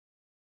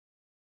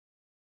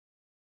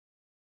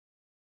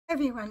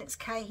Everyone, it's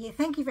Kay here.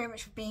 Thank you very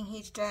much for being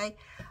here today.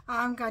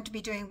 I'm going to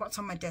be doing what's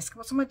on my desk.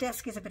 What's on my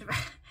desk is a bit of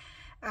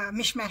a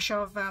mishmash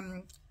of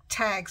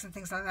tags and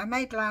things like that. I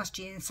made last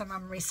year and some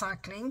I'm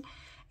recycling,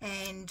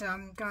 and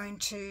I'm going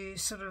to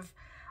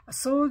I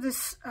saw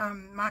this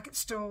market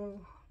stall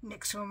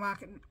next to a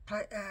market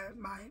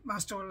my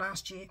store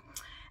last year,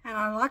 and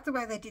I liked the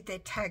way they did their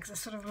tags. I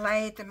sort of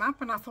laid them up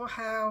and I thought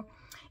how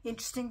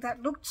interesting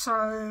that looked.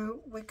 So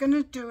we're going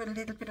to do a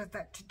little bit of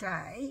that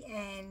today,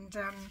 and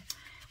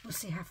we'll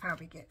see how far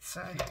we get.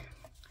 So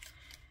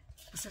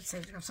as I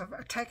said, so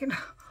I've taken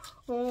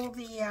all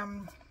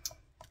the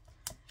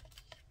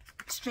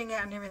string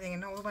out and everything,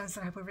 and all the ones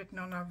that I have written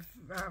on I've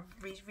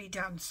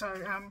redone. So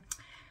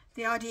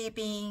the idea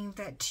being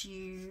that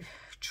you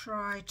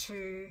try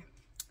to,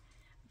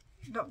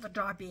 not the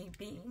die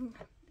being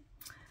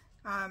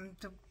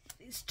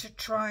is to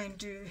try and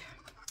do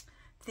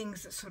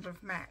things that sort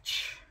of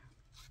match,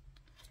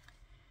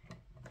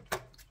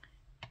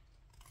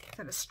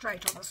 that are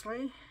straight,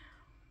 obviously.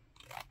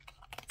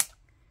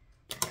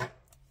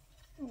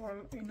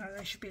 Well, you know,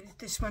 they should be,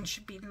 this one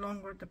should be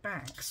longer at the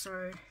back, so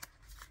it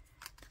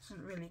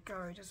doesn't really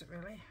go, does it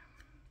really?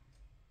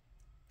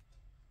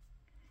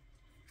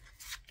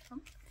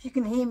 If you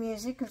can hear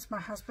music, it's my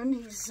husband.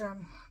 He's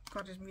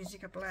got his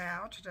music up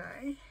loud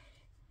today.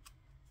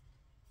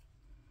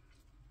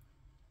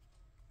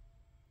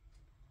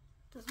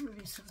 Doesn't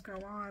really sort of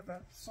go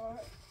either, so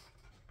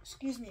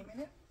excuse me a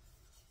minute.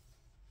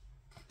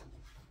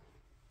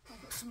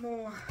 I've got some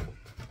more.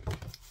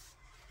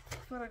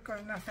 I thought I'd got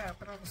enough out,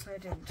 but obviously I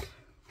didn't.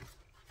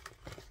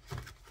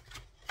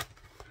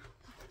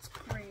 It's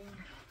green.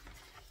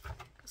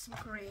 Got some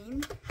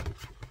green.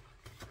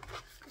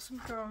 Got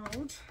some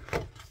gold.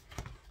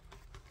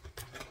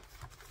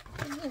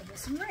 Oh, there's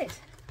some red. Is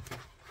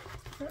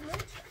that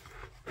red?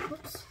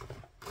 Whoops.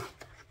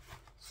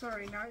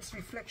 Sorry, no, it's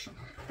reflection.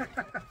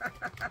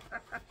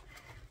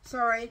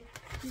 Sorry,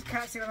 you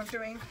can't see what I'm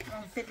doing.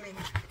 I'm fiddling.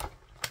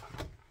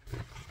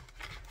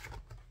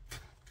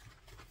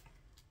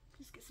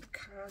 Just get some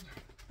card.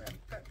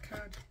 That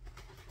card.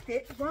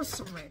 There was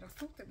some red. I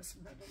thought there was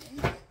some red in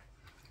there.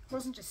 It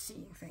wasn't just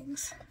seeing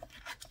things.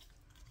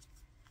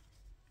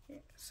 Yeah,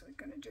 so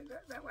we're going to do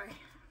that way.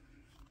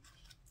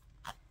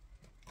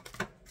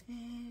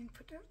 And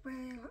put that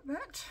way like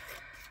that.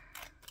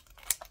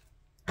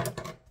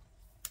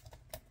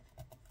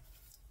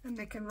 And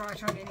they can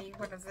write on any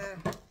one of the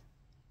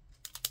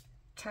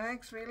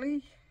tags,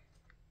 really.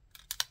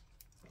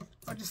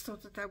 I just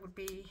thought that that would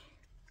be,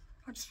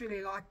 I just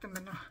really liked them,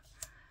 and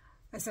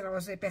they said I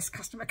was their best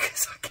customer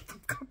because I get them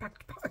come back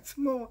to buy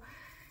some more,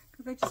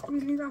 because they just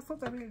really, I thought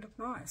they really looked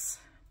nice,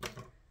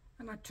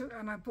 and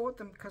I bought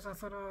them because I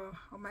thought, oh,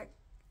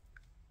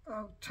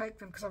 I'll take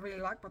them because I really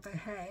liked what they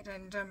had,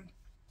 and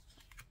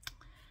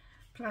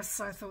plus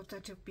I thought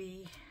that it would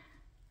be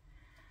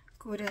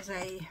good as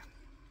a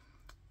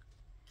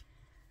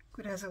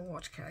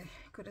what, okay?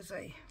 Good as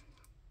a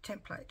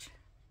template.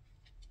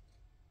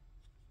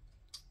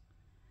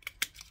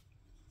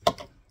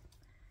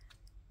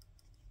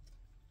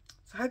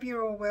 So I hope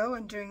you're all well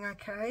and doing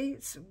okay.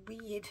 It's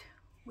weird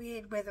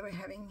weather we're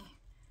having.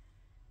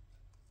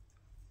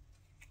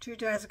 2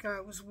 days ago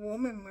it was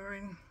warm and we were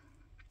in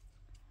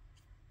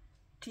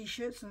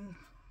t-shirts, and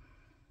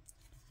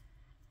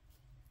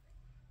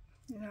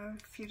you know,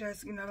 a few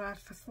days, you know, like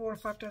 4 or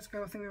 5 days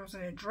ago I think we was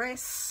in a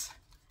dress.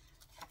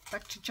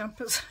 Back to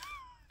jumpers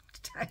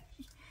today.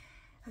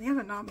 And the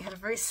other night we had a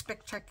very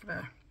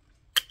spectacular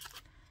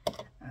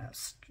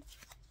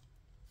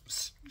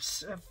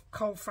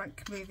cold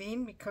front move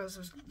in, because it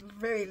was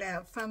very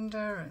loud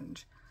thunder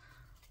and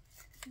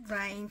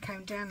rain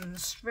came down and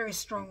very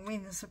strong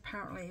winds.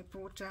 Apparently it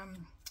brought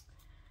down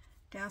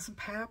some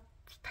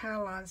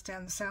power lines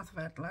down the south of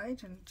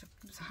Adelaide, and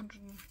it was 100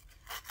 and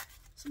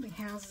something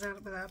houses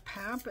out without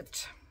power,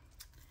 but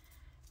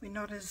we're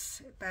not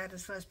as bad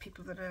as those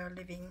people that are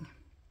living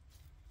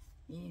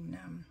in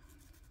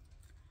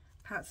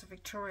parts of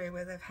Victoria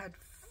where they've had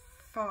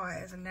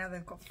fires and now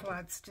they've got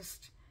floods.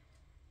 Just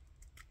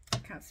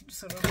can't seem to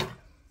sort of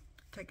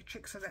take a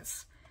trick. So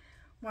that's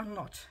one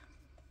lot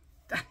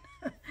done.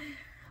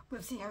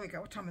 We'll see how we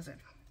go. What time is it?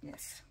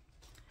 Yes,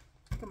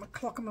 got my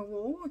clock on my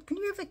wall. Can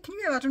you ever,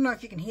 I don't know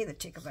if you can hear the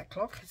tick of that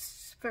clock.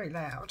 It's very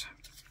loud.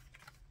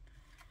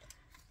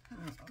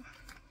 Oh,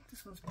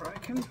 this one's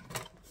broken, so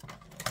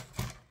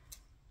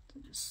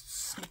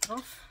just snip it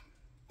off.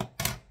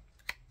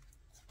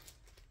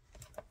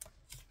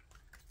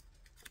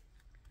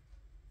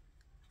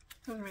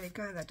 Doesn't really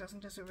go, that does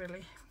it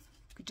really?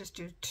 Could just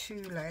do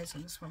 2 layers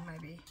on this one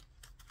maybe.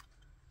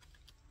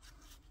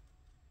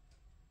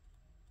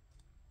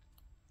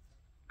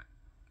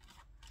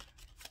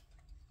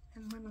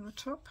 And one on the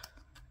top.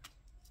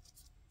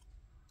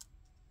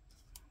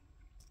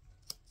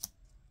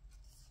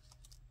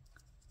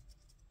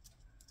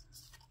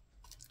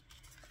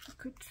 I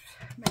could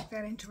make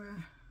that into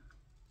a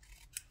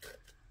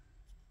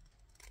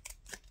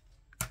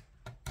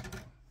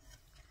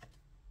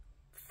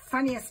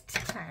funniest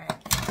tag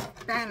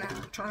banner.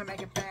 I'm trying to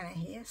make a banner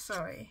here.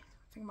 Sorry,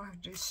 I think I might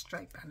have to do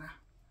straight banner.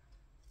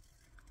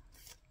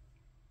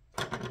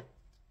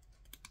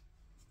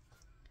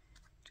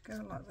 To go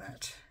like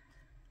that.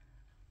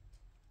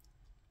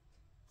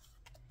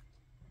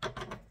 I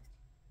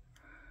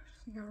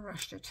think I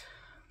rushed it.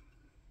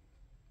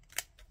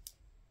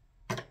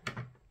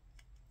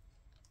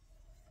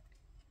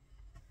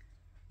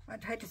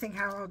 I'd hate to think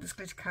how old this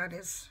glitter card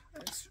is.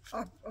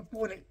 I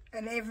bought it,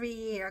 and every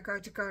year I go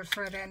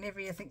throw it out, and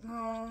every year I think,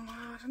 oh,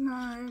 I don't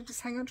know,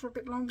 just hang on to it a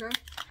bit longer.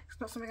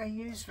 It's not something I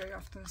use very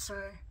often, so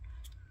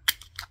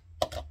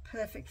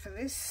perfect for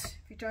this.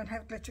 If you don't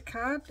have a glitter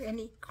card,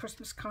 any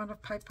Christmas kind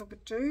of paper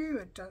would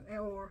do,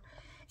 or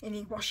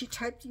any washi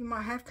tape you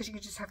might have, because you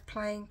can just have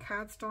plain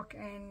cardstock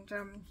and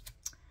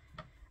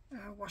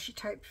washi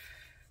tape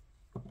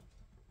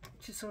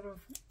to sort of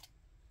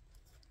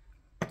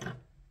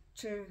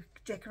to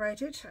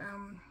decorate it.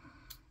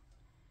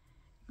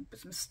 Put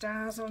some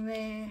stars on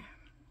there.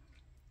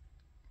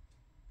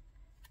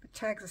 The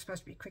tags are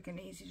supposed to be quick and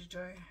easy to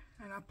do,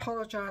 and I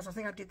apologise, I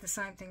think I did the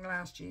same thing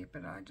last year,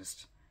 but I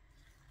just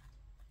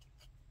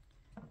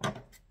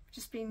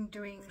been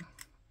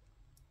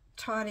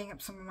tidying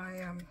up some of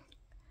my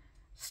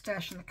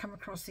stash, and I come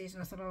across these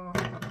and I thought, oh,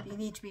 you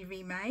need to be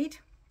remade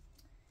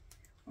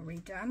or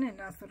redone, and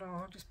I thought,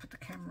 oh, I'll just put the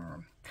camera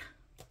on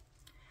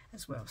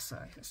as well. So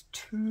there's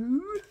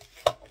 2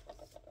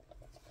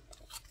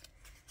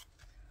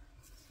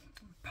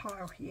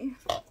 pile here.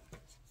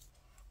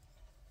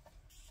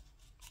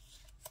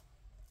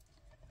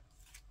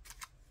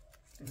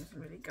 Doesn't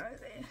really go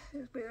there.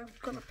 I've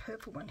got a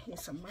purple one here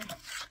somewhere.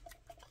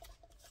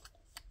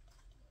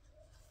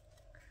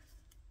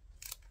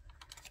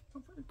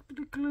 I'll put a bit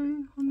of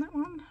glue on that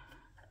one.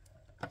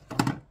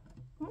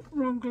 Oh,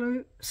 wrong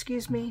glue,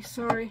 excuse me,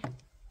 sorry.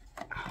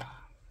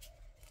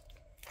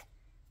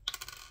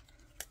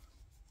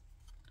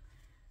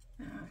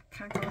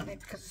 Can't go on there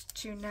because it's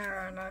too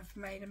narrow, and I've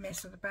made a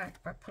mess of the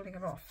back by pulling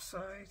it off,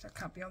 so that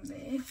can't be on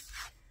there.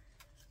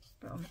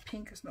 But on the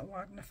pink it's not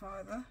wide enough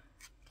either.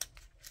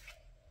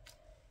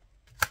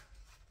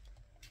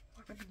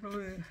 What about the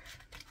blue?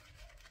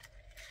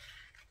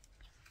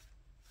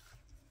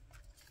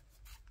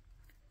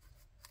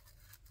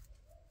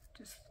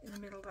 Just in the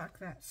middle like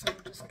that, so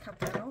we'll just cut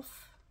that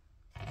off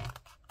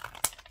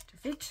to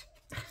fit.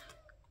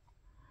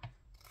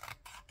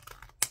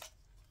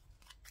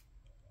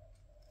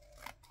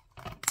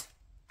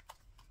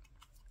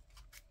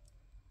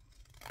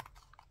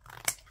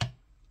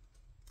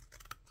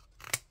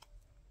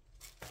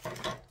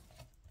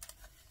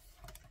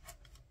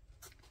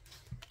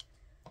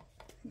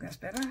 That's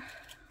better.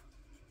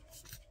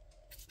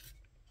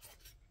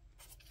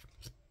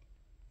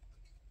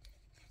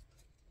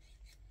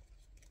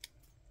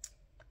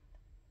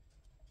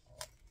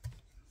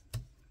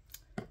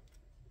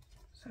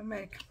 So I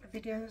made a couple of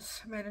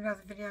videos. I made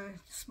another video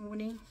this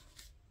morning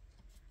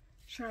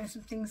showing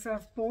some things that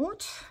I've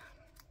bought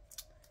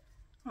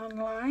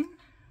online.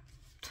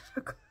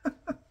 Of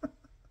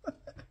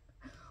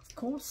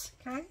course,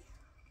 okay,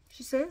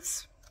 she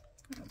says.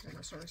 I don't think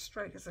it's very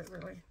straight, is it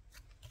really?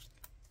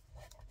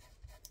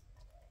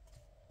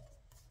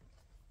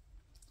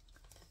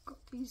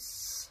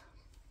 These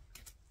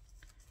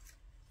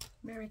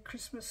Merry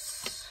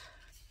Christmas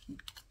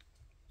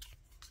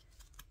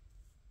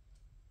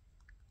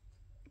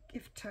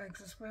gift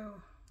tags as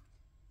well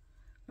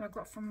that I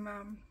got from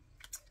I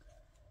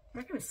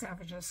reckon it was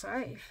Salvage or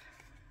Save.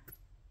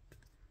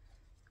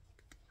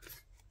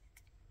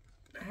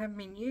 They haven't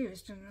been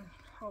used in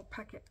a whole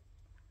packet.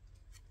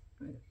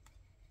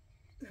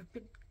 They're a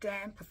bit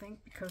damp, I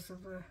think, because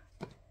of the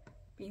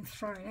being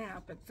thrown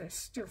out, but they're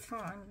still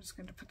fine. I'm just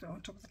going to put them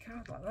on top of the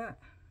card like that.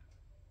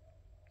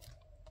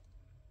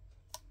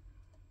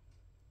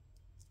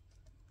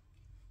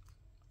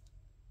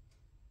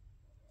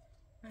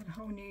 And a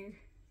whole new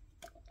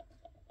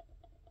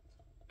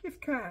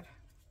gift card.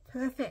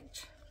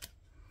 Perfect.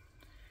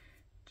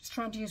 Just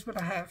trying to use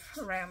what I have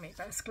around me,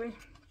 basically.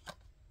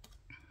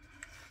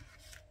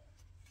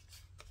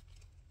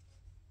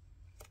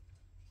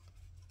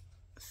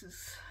 This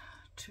is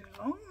too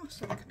long,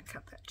 so I'm going to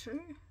cut that too.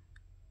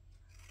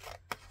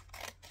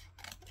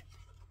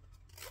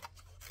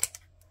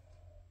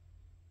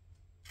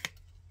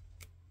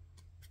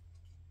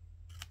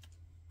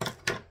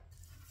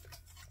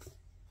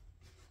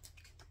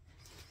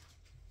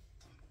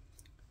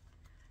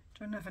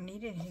 Don't know if I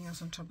need anything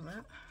else on top of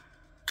that.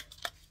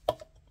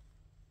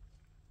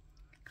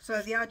 So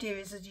the idea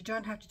is that you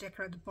don't have to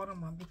decorate the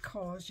bottom one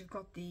because you've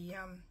got the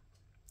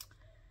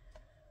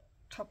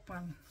top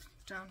one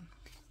done.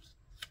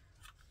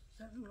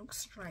 Doesn't look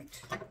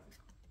straight.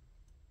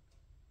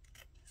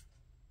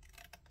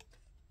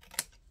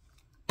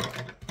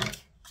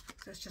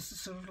 So it's just a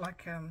sort of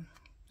like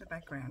the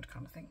background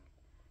kind of thing.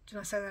 Did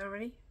I say that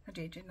already? I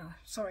did, didn't I?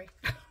 Sorry.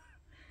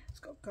 It's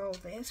got gold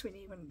there, so we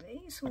need one of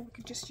these, or we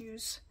could just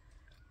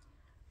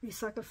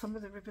recycle some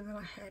of the ribbon that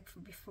I had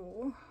from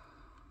before.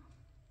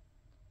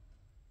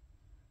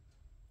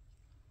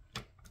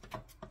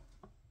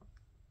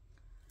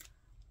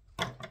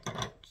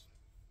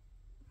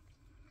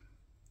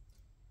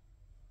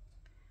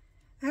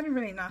 I had a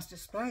really nice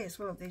display as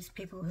well of these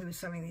people who were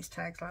selling these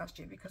tags last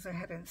year, because they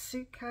had it in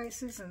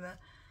suitcases, and I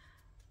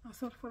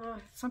thought,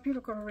 well, some people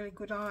have got a really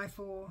good eye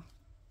for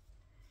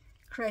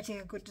creating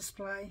a good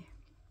display.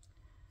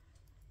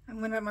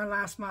 And when at my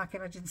last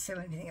market I didn't sell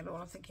anything at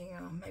all, I'm thinking,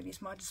 oh, maybe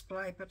it's my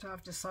display, but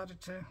I've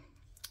decided to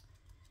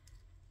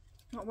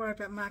not worry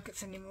about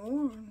markets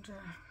anymore, and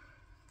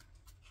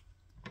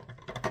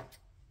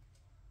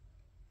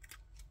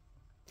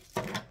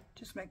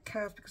just make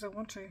cards because I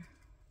want to.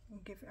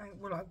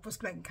 Well, I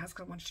was making cards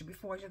because I wanted to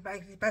before. I just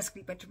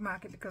basically went to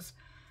market because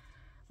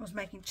I was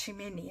making too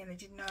many and I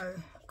didn't know,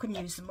 couldn't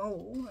use them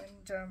all.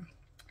 And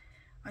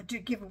I do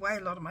give away a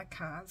lot of my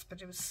cards,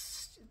 but it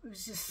was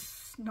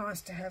just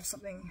nice to have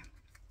something,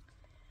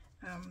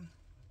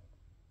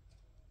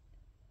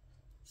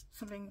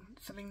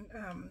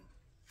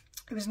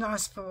 it was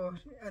nice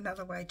for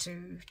another way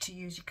to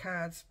use your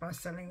cards by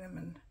selling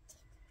them,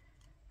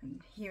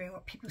 and hearing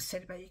what people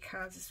said about your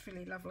cards is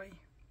really lovely.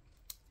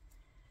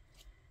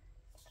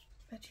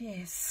 But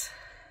yes,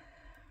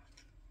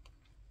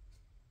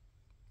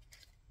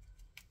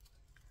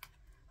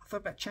 I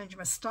thought about changing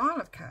my style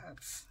of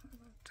cards. I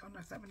don't know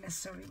if that would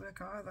necessarily work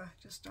either.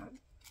 Just don't.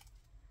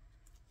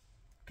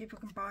 People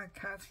can buy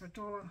cards for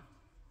 $1,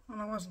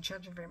 and I wasn't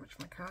charging very much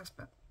for my cards,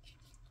 but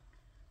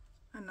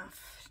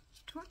enough.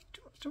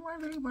 Do I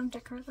really want to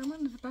decorate that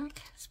one at the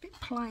back? It's a bit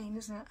plain,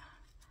 isn't it?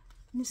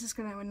 And this is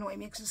going to annoy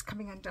me because it's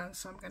coming undone,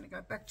 so I'm going to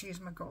go back to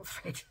use my gold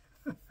thread.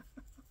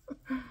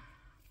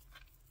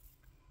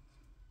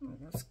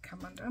 Let's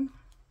come undone.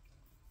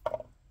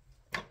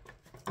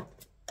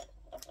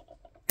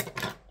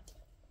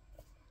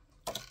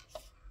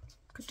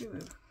 Could do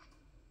a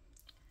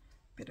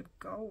bit of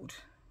gold,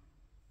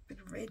 a bit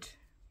of red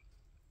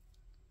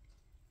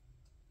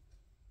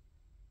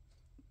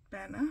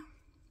banner.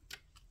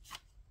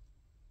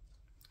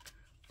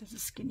 There's a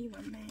skinny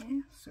one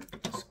there, so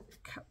we'll just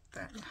cut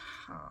that in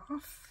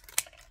half.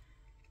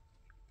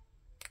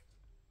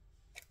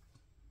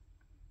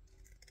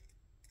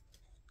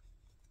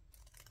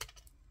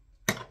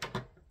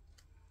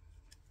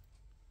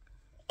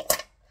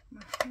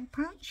 My hole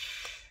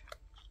punch.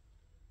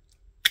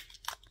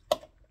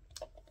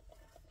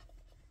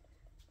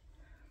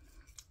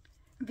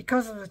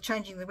 Because of the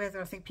changing the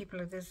weather, I think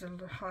there's a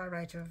little high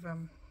rate of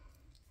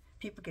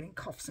people getting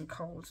coughs and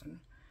colds, and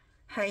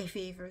hay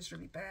fever is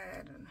really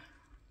bad. And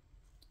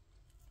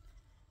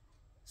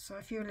so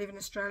if you live in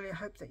Australia, I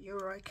hope that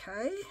you're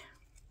okay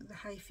with the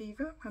hay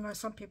fever. I know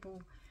some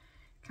people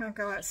can't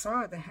go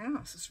outside the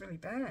house. It's really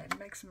bad. It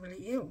makes them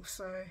really ill.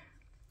 So I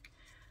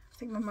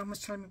think my mum was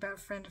telling me about a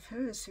friend of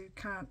hers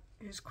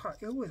who's quite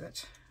ill with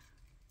it.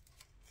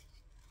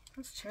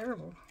 That's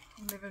terrible.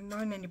 I've never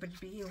known anybody to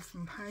be ill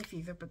from hay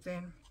fever, but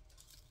then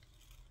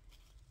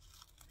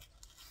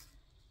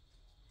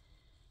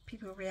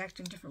people react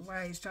in different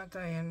ways, don't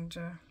they? And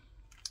I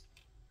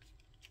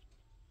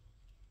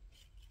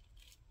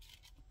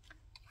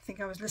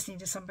think I was listening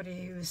to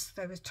somebody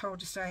they was told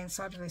to stay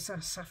inside if they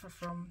suffer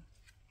from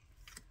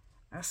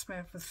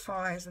asthma with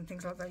fires and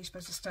things like that. You're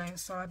supposed to stay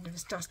inside, and if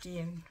it's dusty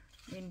and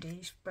windy,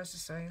 you're supposed to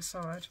stay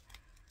inside.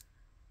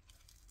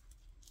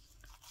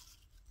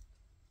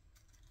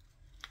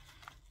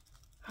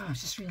 Oh, I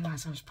just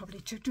realised I was probably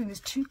doing this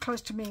too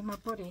close to me and my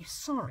body.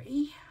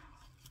 Sorry.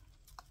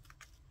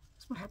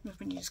 That's what happens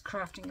when you're just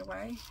crafting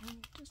away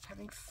and just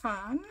having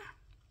fun.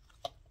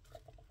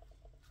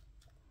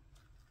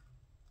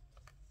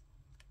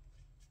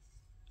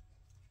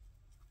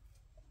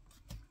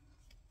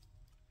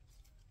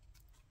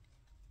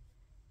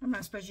 And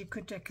I suppose you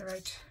could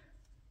decorate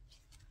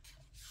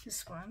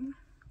this one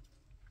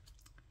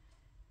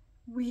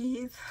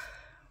with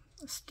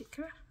a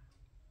sticker.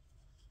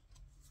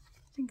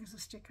 I think it's a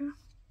sticker,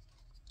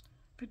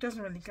 but it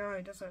doesn't really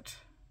go, does it?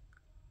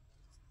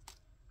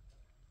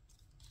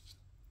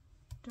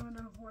 Don't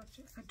know what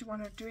if I do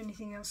want to do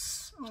anything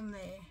else on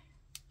there.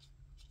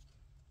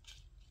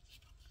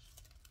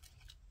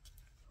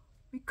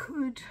 We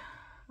could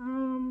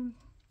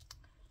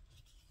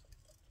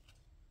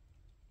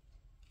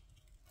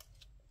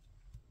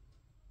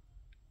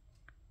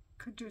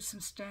do some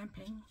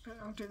stamping, but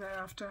I'll do that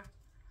after.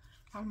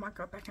 I might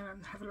go back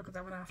and have a look at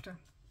that one after.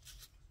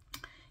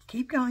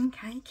 Keep going,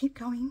 Kay, keep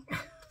going.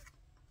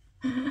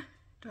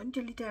 Don't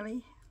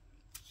dilly-dally.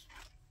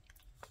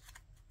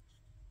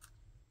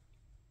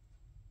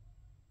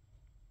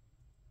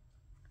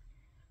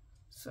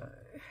 So,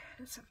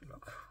 let's have a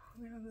look.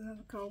 We're going to have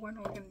another gold one,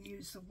 or we're going to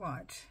use the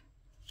white.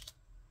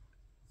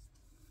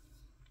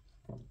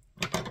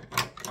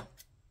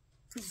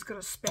 This has got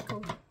a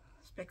speckle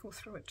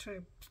through it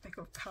too,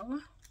 speckle of colour.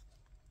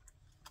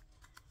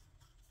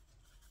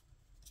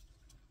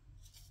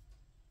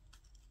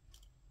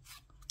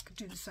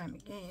 Do the same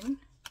again.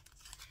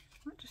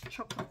 I'll just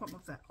chop the bottom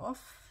of that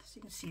off so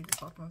you can see the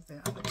bottom of the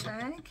other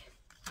tag,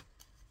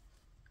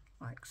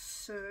 like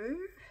so.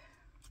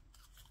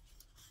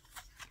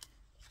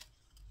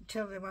 You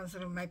tell the ones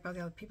that are made by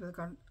the other people have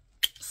got a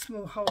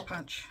small hole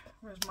punch,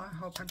 whereas my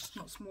hole punch is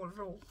not small at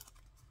all.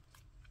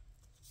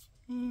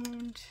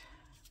 And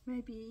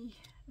maybe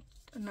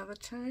another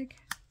tag.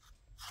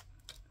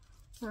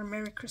 or a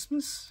Merry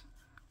Christmas.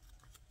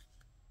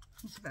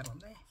 Let's put that on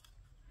there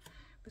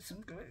with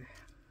some glue.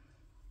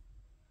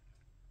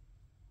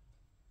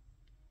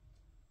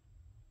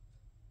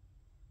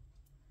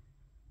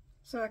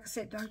 So like I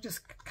said, I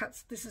just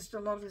cut, this is, a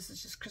lot of this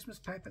is just Christmas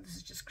paper, this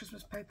is just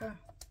Christmas paper.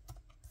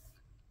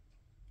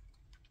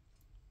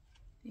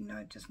 You know,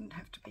 it doesn't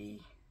have to be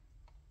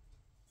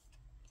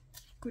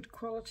good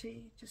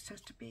quality, it just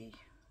has to be,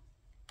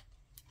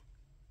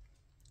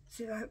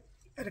 see,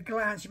 at a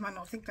glance you might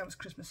not think that was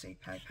Christmassy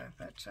paper,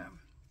 but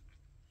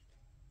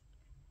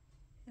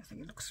I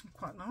think it looks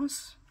quite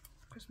nice,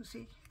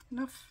 Christmassy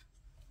enough.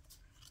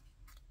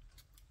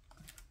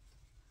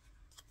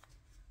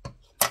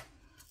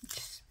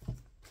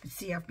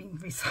 See, I've been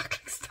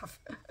recycling stuff.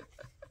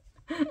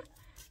 Isn't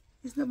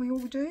that what we all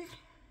do?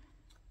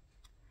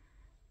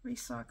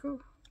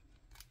 Recycle.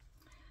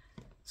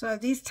 So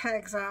these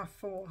tags are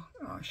for,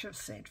 oh, I should have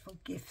said, for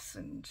gifts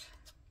and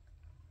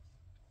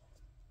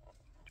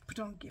put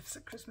on gifts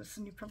at Christmas.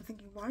 And you're probably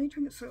thinking, why are you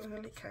doing it so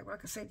early, Kate? Like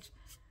I said,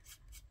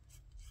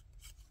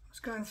 I was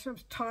going through, I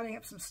was tidying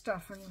up some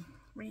stuff and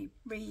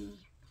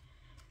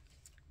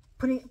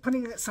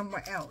putting it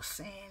somewhere else,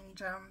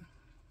 and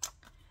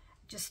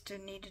just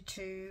needed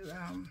to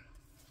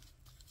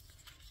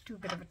do a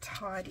bit of a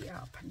tidy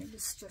up, and it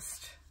was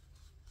just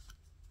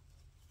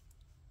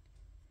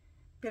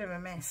a bit of a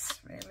mess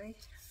really,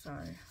 so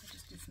I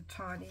just did some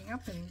tidying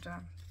up, and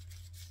that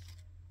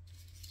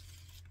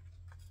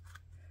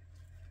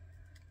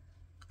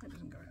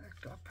doesn't go,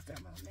 I'll put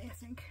that one on there I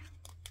think.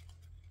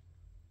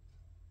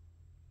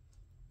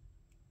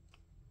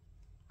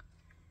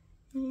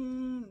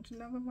 And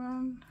another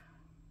one.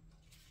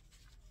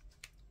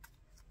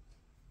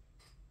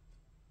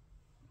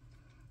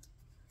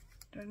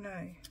 Don't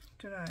know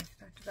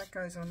if that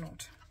goes or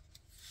not.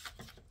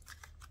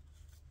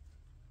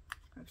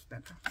 That's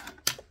better.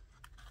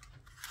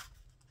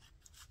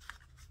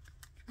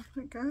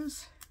 It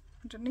goes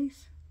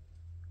underneath.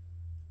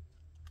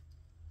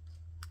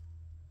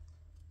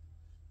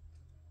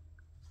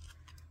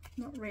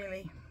 Not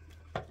really.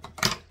 I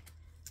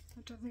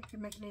don't think I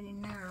can make it any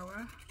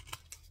narrower.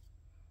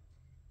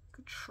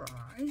 Could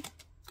try.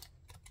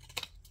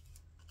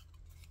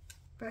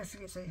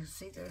 Basically, so you can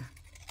see the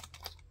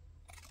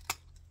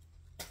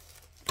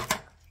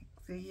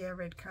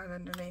red card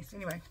underneath.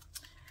 Anyway,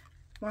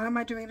 why am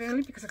I doing it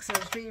early? Because like I said, I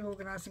was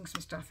reorganising some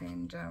stuff,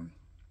 and I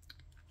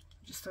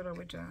just thought I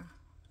would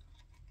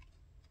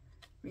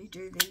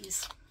redo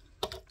these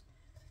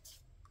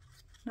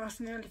nice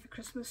and early for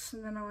Christmas,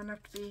 and then I won't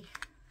have to be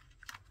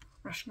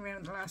rushing around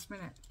at the last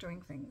minute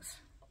doing things.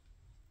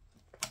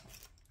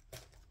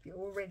 Be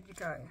all ready to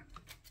go.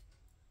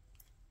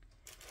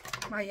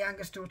 My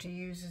youngest daughter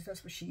uses,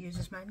 that's what she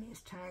uses mainly,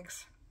 is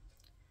tags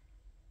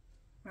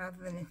rather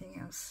than anything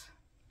else.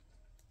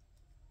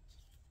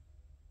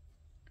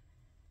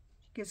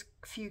 Gives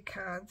a few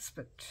cards,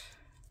 but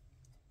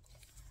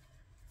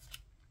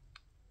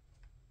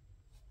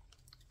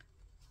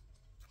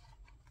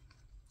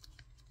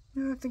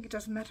no, I think it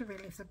doesn't matter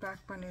really if the black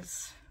one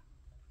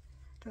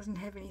doesn't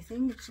have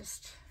anything. It's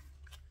just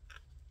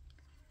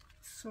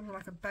sort of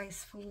like a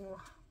base for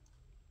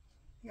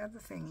the other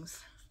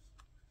things.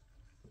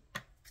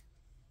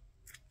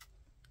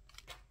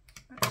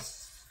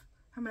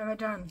 How many have I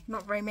done?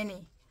 Not very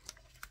many.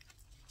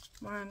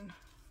 1,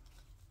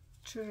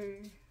 2,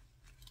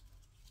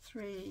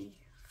 3,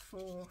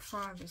 4,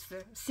 5 is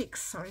the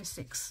 6. Sorry,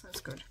 6.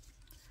 That's good.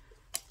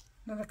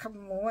 Another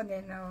couple more, and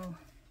then I'll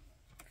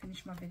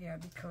finish my video,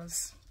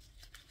 because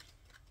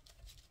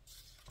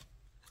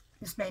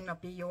this may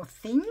not be your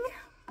thing.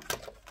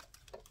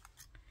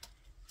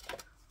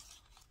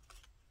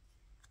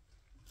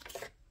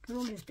 Got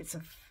all these bits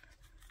of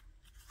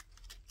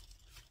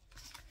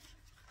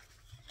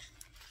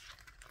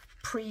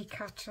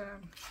pre-cut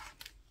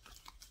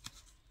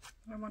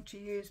I want to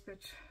use, but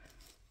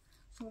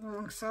it's all the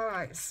wrong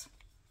size.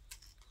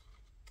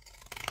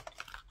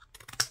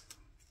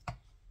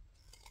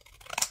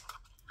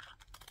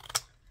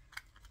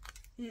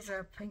 These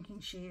are pinking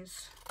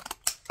shears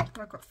I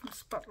got from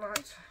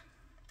Spotlight.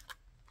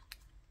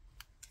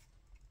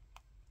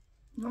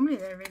 Normally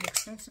they're really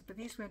expensive, but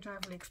these weren't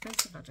overly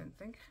expensive, I don't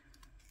think.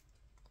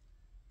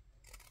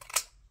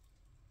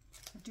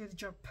 They do the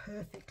job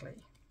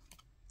perfectly.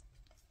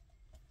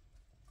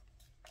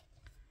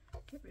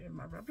 Get rid of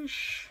my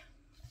rubbish.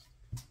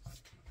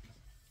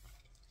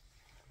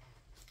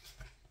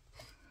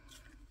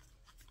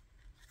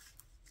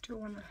 Do I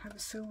want to have a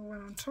silver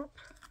one on top?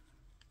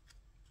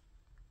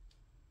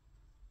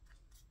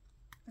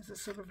 As a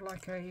sort of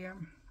like a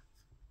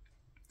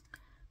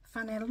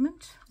fun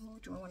element.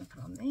 What do I want to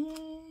put on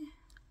there?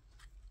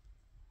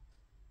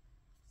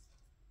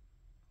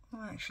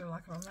 I actually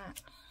like it on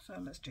that, so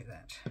let's do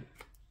that.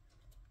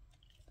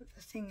 But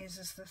the thing is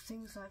the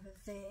things over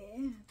there,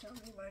 I don't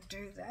really want to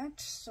do that.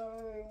 So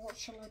what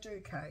shall I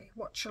do, Kay?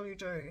 What shall you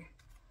do?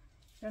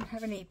 I don't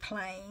have any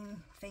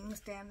plain things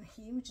down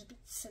here, which is a bit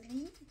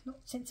silly, not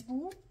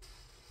sensible.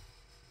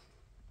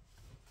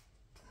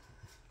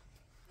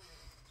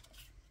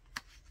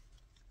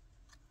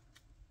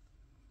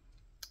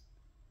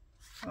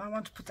 And I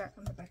want to put that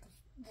on the back of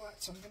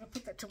white, so I'm going to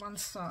put that to one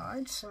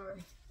side, so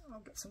I'll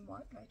get some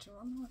white later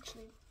on. I'll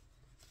actually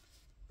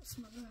put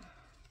some other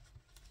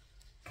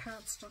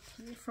cardstock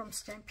here from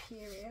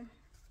Stamperia,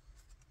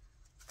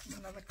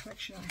 another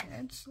collection I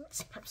had, so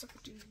perhaps I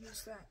could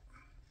use that.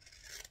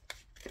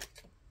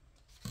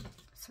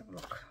 Let's have a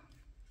look.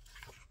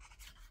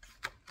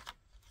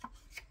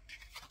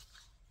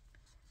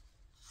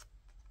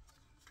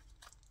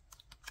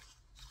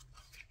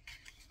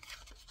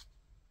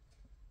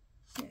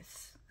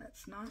 Yes,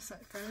 that's nice,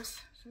 that goes.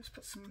 So just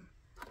put some,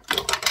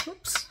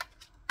 whoops,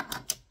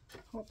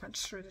 hole punch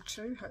through the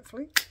two,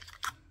 hopefully.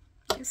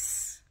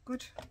 Yes,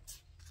 good.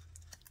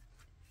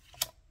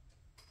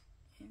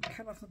 And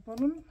cut off the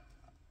bottom.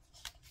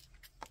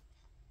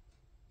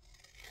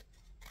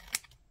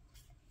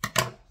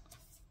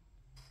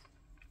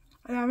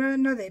 I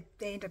know they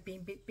end up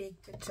being a bit big,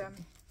 but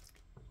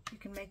you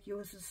can make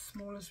yours as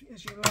small as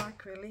you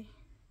like, really,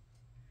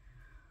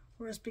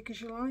 or as big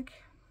as you like.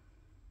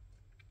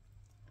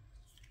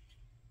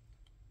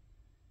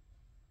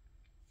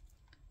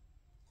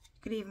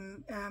 You could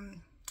even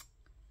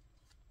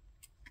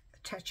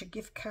attach a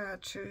gift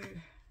card to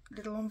a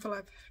little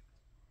envelope,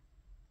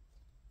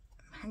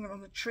 hang it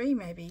on the tree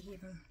maybe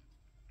even.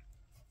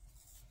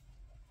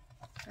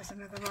 That's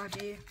another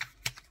idea.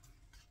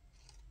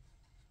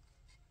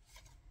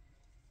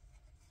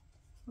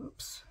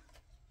 Oops.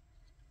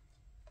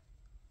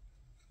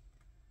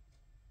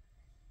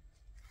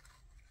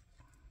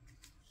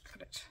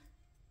 Got it.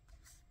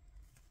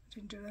 I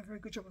didn't do a very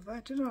good job of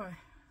that, did I?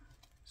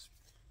 It's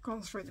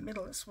gone through the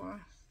middle, that's why.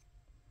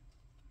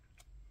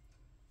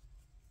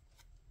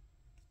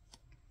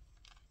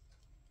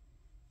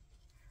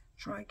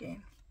 Try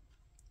again.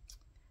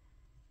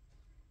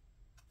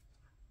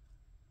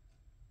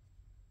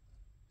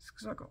 It's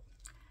because I got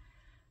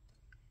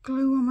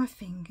glue on my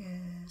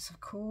fingers, of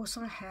course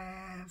I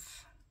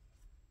have.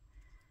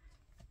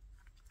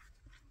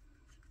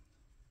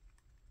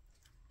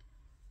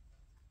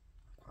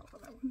 Quite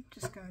like that one.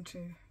 Just going to,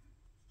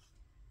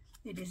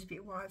 it is a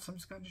bit wide, so I'm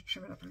just going to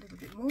trim it up a little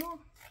bit more.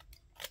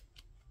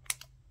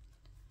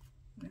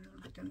 And a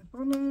little bit down the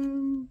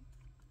bottom.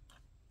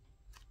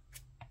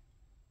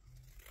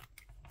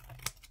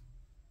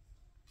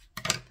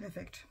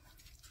 Perfect.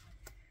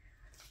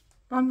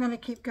 But I'm going to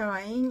keep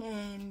going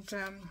and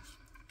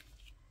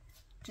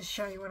just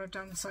show you what I've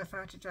done so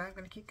far today. I'm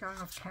going to keep going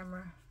off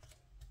camera.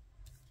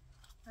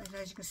 And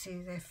as you can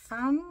see, they're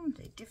fun,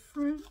 they're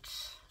different.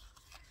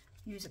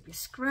 Use up your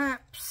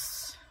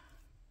scraps.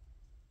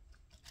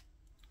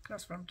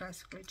 That's what I'm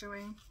basically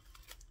doing.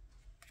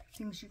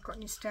 Things you've got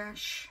in your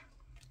stash.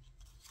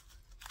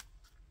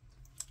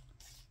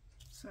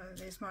 So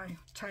there's my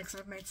tags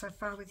I've made so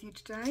far with you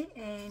today,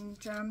 and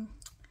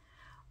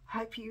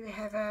hope you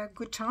have a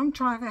good time.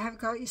 Try and have a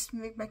go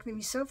at make them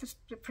yourself. It's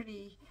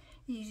pretty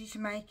easy to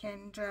make,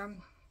 and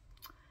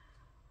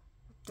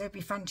they'll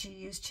be fun to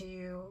use to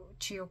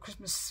your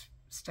Christmas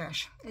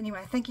stash.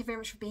 Anyway, thank you very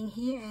much for being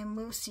here, and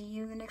we'll see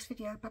you in the next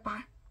video. Bye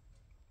bye.